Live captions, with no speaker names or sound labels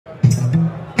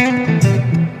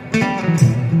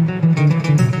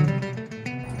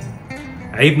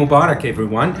Eid Mubarak,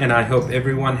 everyone, and I hope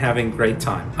everyone having great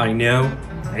time. I know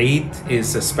Eid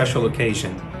is a special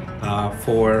occasion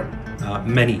for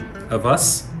many of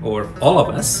us, or all of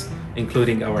us,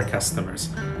 including our customers.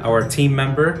 Our team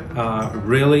member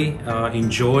really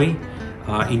enjoy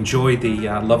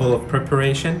the level of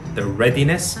preparation, the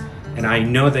readiness, and I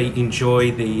know they enjoy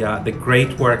the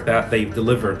great work that they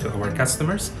deliver to our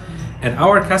customers. And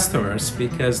our customers,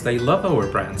 because they love our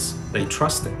brands, they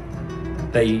trust it.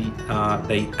 They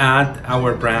add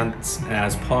our brands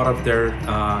as part of their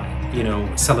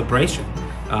celebration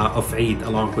of Eid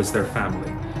along with their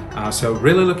family. So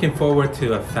really looking forward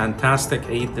to a fantastic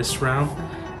Eid this round,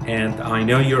 and I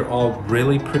know you're all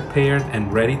really prepared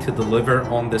and ready to deliver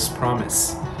on this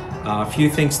promise. A few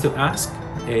things to ask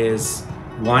is,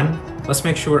 one, let's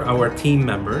make sure our team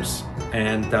members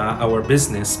and our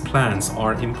business plans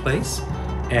are in place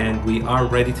and we are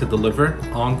ready to deliver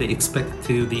on the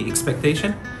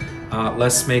expectation.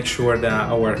 Let's make sure that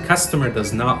our customer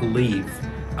does not leave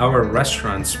our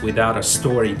restaurants without a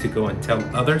story to go and tell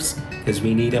others, because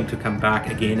we need them to come back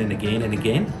again and again and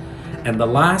again. And the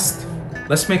last,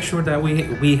 let's make sure that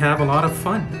we have a lot of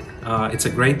fun. It's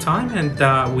a great time,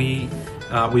 and we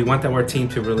want our team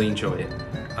to really enjoy it.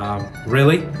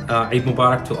 Really, Eid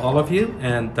Mubarak to all of you,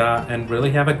 and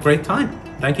really have a great time.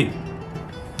 Thank you.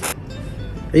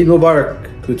 Eid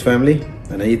Mubarak, good family,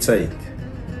 and Eid Said.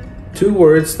 Two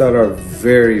words that are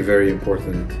very, very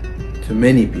important to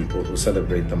many people who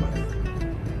celebrate the month.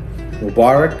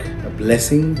 Mubarak, a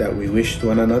blessing that we wish to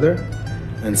one another,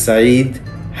 and Said,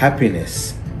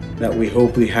 happiness that we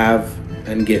hope we have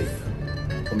and give.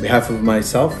 On behalf of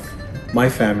myself, my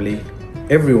family,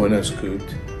 everyone else could,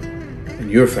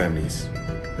 and your families,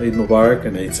 Eid Mubarak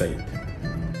and Eid Said.